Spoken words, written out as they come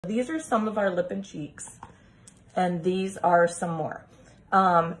These are some of our lip and cheeks, and these are some more.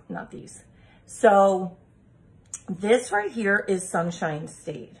 Not these. So this right here is Sunshine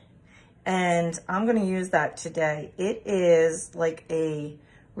State, and I'm going to use that today. It is like a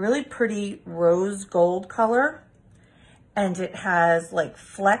really pretty rose gold color, and it has like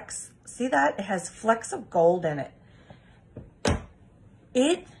flecks. See that? It has flecks of gold in it.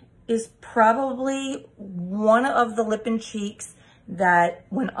 It is probably one of the lip and cheeks that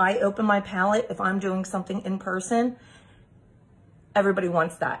when I open my palette, if I'm doing something in person, everybody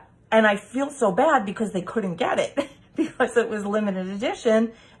wants that. And I feel so bad because they couldn't get it because it was limited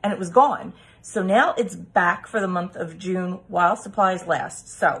edition and it was gone. So now it's back for the month of June while supplies last.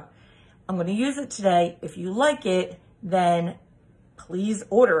 So I'm going to use it today. If you like it, then please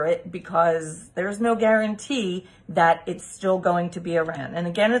order it because there's no guarantee that it's still going to be around. And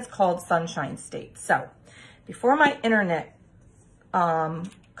again, it's called Sunshine State. So before my internet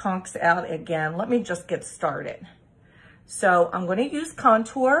conks out again, let me just get started. So I'm going to use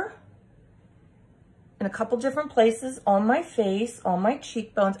contour in a couple different places on my face, on my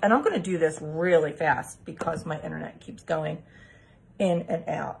cheekbones, and I'm going to do this really fast because my internet keeps going in and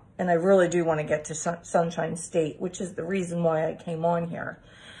out. And I really do want to get to Sunshine State, which is the reason why I came on here.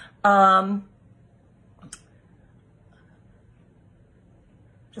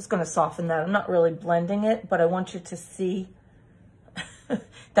 Just going to soften that. I'm not really blending it, but I want you to see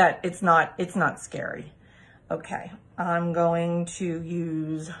that it's not scary. Okay, I'm going to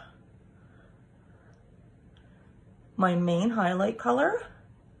use my main highlight color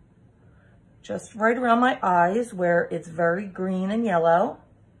just right around my eyes where it's very green and yellow.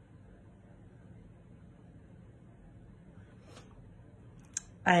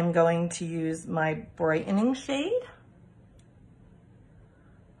 I'm going to use my brightening shade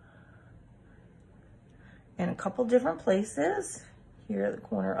in a couple different places. Here, the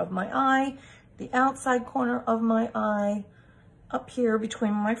corner of my eye, the outside corner of my eye, up here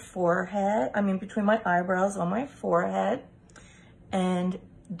between my forehead, between my eyebrows on my forehead, and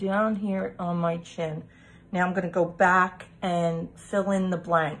down here on my chin. Now I'm going to go back and fill in the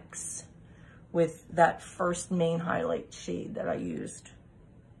blanks with that first main highlight shade that I used.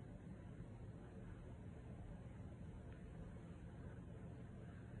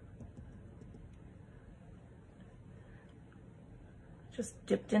 Just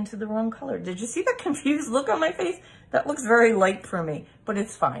dipped into the wrong color. Did you see that confused look on my face? That looks very light for me, but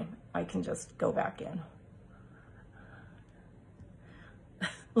it's fine. I can just go back in.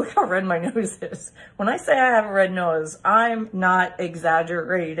 Look how red my nose is. When I say I have a red nose, I'm not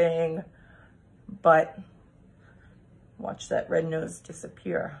exaggerating, but watch that red nose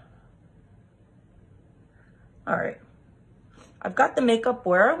disappear. All right. I've got the makeup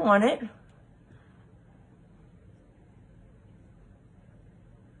where I want it.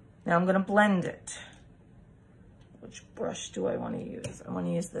 Now I'm going to blend it. Which brush do I want to use? I want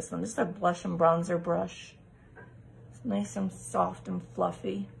to use this one. This is a blush and bronzer brush. It's nice and soft and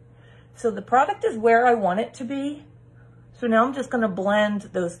fluffy. So the product is where I want it to be. So now I'm just going to blend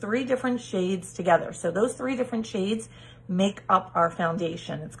those 3 different shades together. So those 3 different shades make up our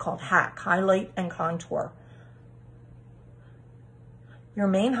foundation. It's called Hack, Highlight and Contour. Your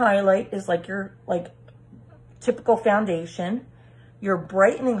main highlight is like your typical foundation. Your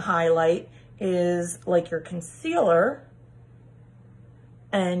brightening highlight is like your concealer,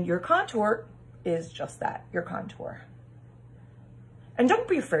 and your contour is just that, your contour. And don't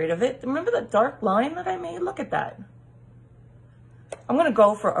be afraid of it. Remember that dark line that I made? Look at that. I'm going to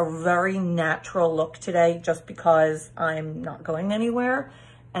go for a very natural look today just because I'm not going anywhere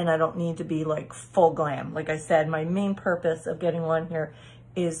and I don't need to be like full glam. Like I said, my main purpose of getting on here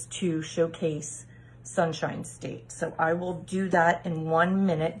is to showcase Sunshine State. So I will do that in 1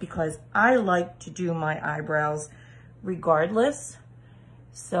 minute because I like to do my eyebrows regardless.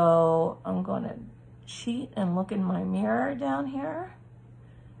 So I'm going to cheat and look in my mirror down here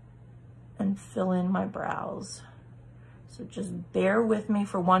and fill in my brows. So just bear with me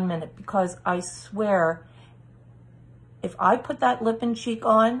for 1 minute because I swear if I put that lip and cheek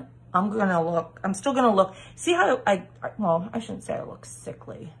on, I'm still gonna look, see how well, I shouldn't say I look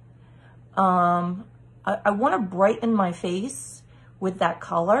sickly. I want to brighten my face with that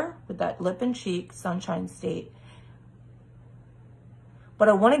color, with that lip and cheek, Sunshine State. But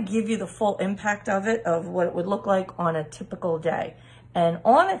I want to give you the full impact of it, of what it would look like on a typical day. And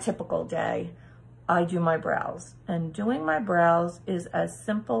on a typical day, I do my brows. And doing my brows is as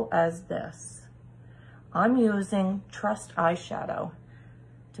simple as this. I'm using Trust eyeshadow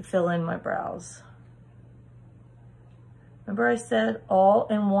to fill in my brows. Remember I said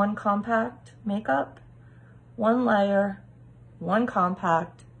all-in-one compact makeup? 1 layer, 1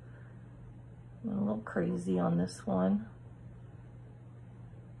 compact, I'm a little crazy on this one.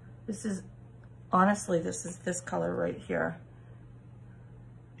 This is, honestly, this is this color right here.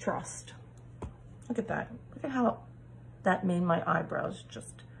 Trust. Look at that. Look at how that made my eyebrows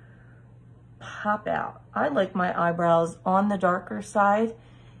just pop out. I like my eyebrows on the darker side.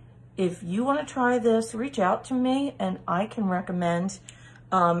 If you want to try this, reach out to me and I can recommend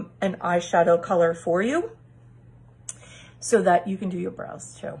an eyeshadow color for you so that you can do your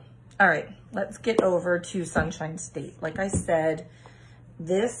brows too. All right, let's get over to Sunshine State. Like I said,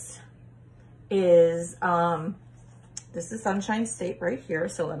 this is Sunshine State right here.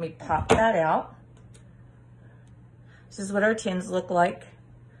 So let me pop that out. This is what our tins look like.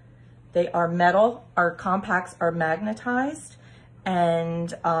 They are metal. Our compacts are magnetized. And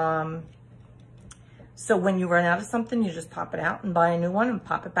so when you run out of something, you just pop it out and buy a new one and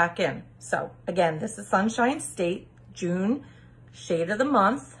pop it back in. So again, this is Sunshine State, June, shade of the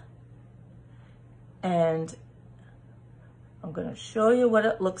month. And I'm gonna show you what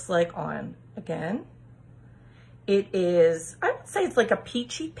it looks like on. Again, it is, I would say it's like a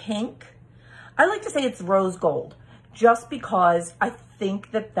peachy pink. I like to say it's rose gold, just because I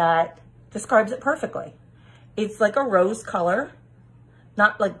think that that describes it perfectly. It's like a rose color,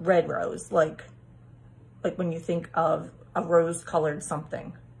 not like red rose, like when you think of a rose colored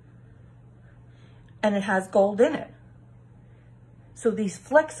something. And it has gold in it. So these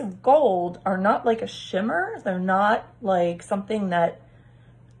flecks of gold are not like a shimmer. They're not like something that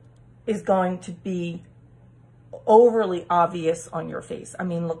is going to be overly obvious on your face. I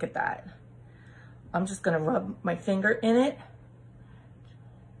mean, look at that. I'm just gonna rub my finger in it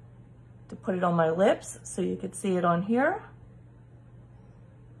to put it on my lips so you could see it on here.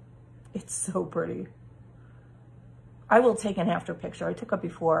 It's so pretty. I will take an after picture. I took a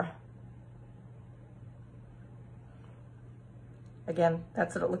before. Again,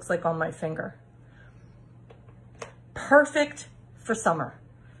 that's what it looks like on my finger. Perfect for summer.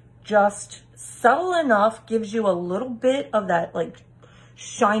 Just subtle enough, gives you a little bit of that like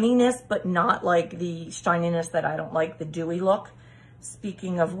shininess, but not like the shininess that I don't like, the dewy look.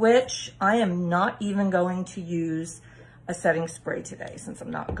 Speaking of which, I am not even going to use a setting spray today. Since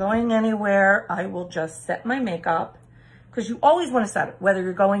I'm not going anywhere, I will just set my makeup, because you always want to set it, whether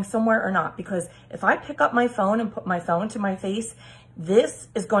you're going somewhere or not, because if I pick up my phone and put my phone to my face, this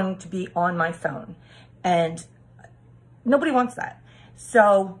is going to be on my phone, and nobody wants that.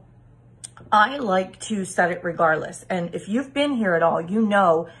 So I like to set it regardless. And if you've been here at all, you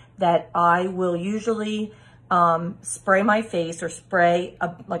know that I will usually spray my face, or spray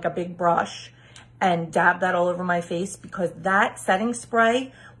like a big brush and dab that all over my face, because that setting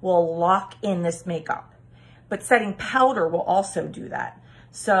spray will lock in this makeup. But setting powder will also do that.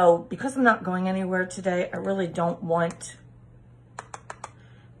 So because I'm not going anywhere today, I really don't want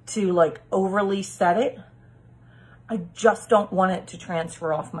to like overly set it. I just don't want it to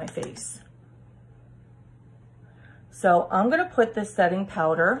transfer off my face. So I'm gonna put this setting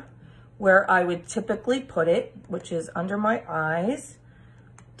powder where I would typically put it, which is under my eyes,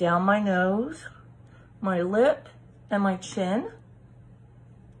 down my nose, my lip, and my chin.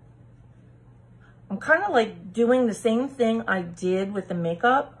 I'm kind of like doing the same thing I did with the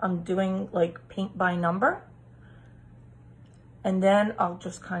makeup. I'm doing like paint by number. And then I'll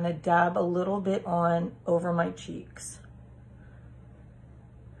just kind of dab a little bit on over my cheeks,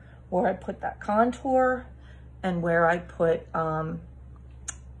 where I put that contour and where I put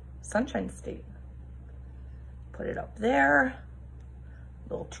Sunshine State. Put it up there. A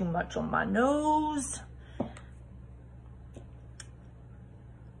little too much on my nose.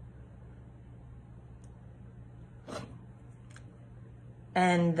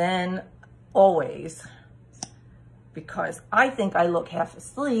 And then always, because I think I look half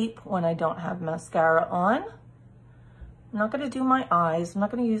asleep when I don't have mascara on, I'm not gonna do my eyes. I'm not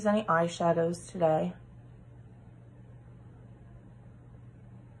gonna use any eyeshadows today.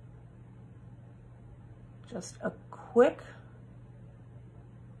 Just a quick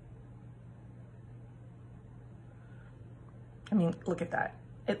I mean, look at that.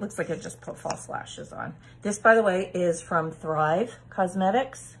 It looks like it just put false lashes on. This, by the way, is from Thrive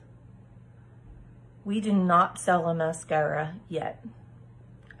Cosmetics. We do not sell a mascara yet.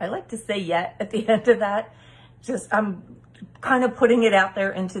 I like to say yet at the end of that. Just, I'm kind of putting it out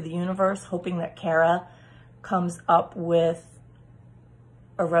there into the universe, hoping that Kara comes up with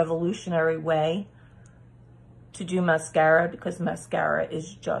a revolutionary way to do mascara, because mascara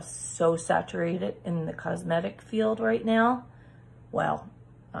is just so saturated in the cosmetic field right now. Well,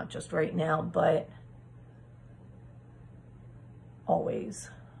 not just right now, but always.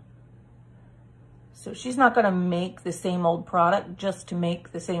 So she's not going to make the same old product just to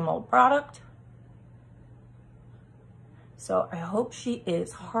make the same old product. So I hope she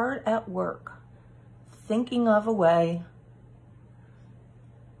is hard at work, thinking of a way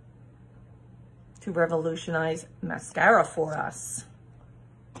to revolutionize mascara for us.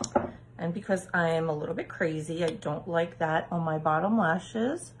 And because I am a little bit crazy, I don't like that on my bottom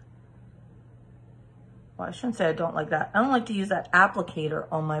lashes. Well, I shouldn't say I don't like that. I don't like to use that applicator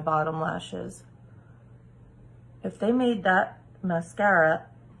on my bottom lashes. If they made that mascara,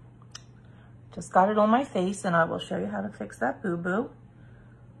 just got it on my face, and I will show you how to fix that boo-boo.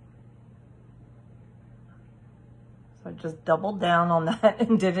 So I just doubled down on that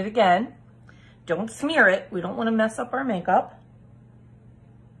and did it again. Don't smear it. We don't want to mess up our makeup.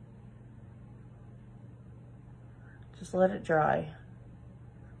 Just let it dry.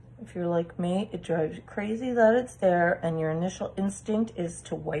 If you're like me, it drives you crazy that it's there and your initial instinct is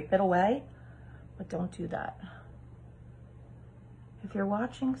to wipe it away, but don't do that. If you're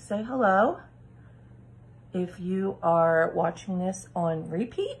watching, say hello. If you are watching this on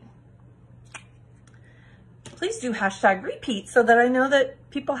repeat, please do hashtag repeat so that I know that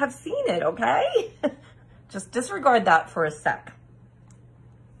people have seen it, okay? Just disregard that for a sec.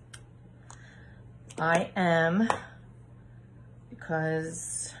 I am,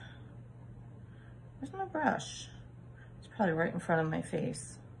 because, where's my brush? It's probably right in front of my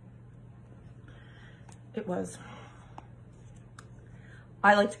face. It was.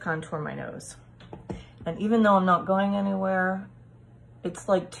 I like to contour my nose. And even though I'm not going anywhere, it's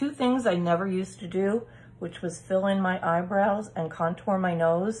like two things I never used to do, which was fill in my eyebrows and contour my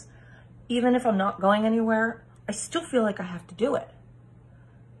nose. Even if I'm not going anywhere, I still feel like I have to do it.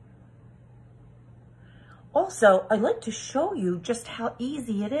 Also, I like to show you just how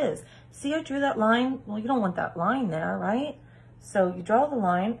easy it is. See, I drew that line. Well, you don't want that line there, right? So you draw the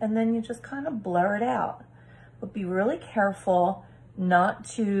line and then you just kind of blur it out. But be really careful not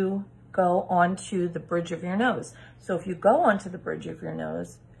to go onto the bridge of your nose. So if you go onto the bridge of your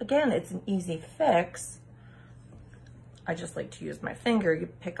nose, again, it's an easy fix. I just like to use my finger. You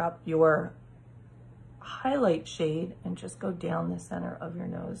pick up your highlight shade and just go down the center of your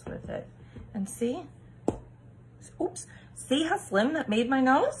nose with it. And see? Oops. See how slim that made my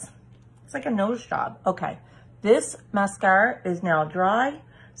nose? It's like a nose job. Okay. This mascara is now dry.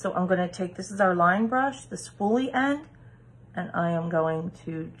 So I'm going to take, this is our line brush, the spoolie end, and I am going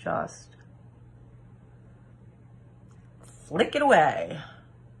to just flick it away.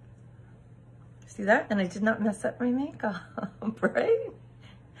 See that? And I did not mess up my makeup, right?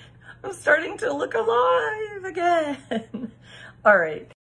 I'm starting to look alive again. All right.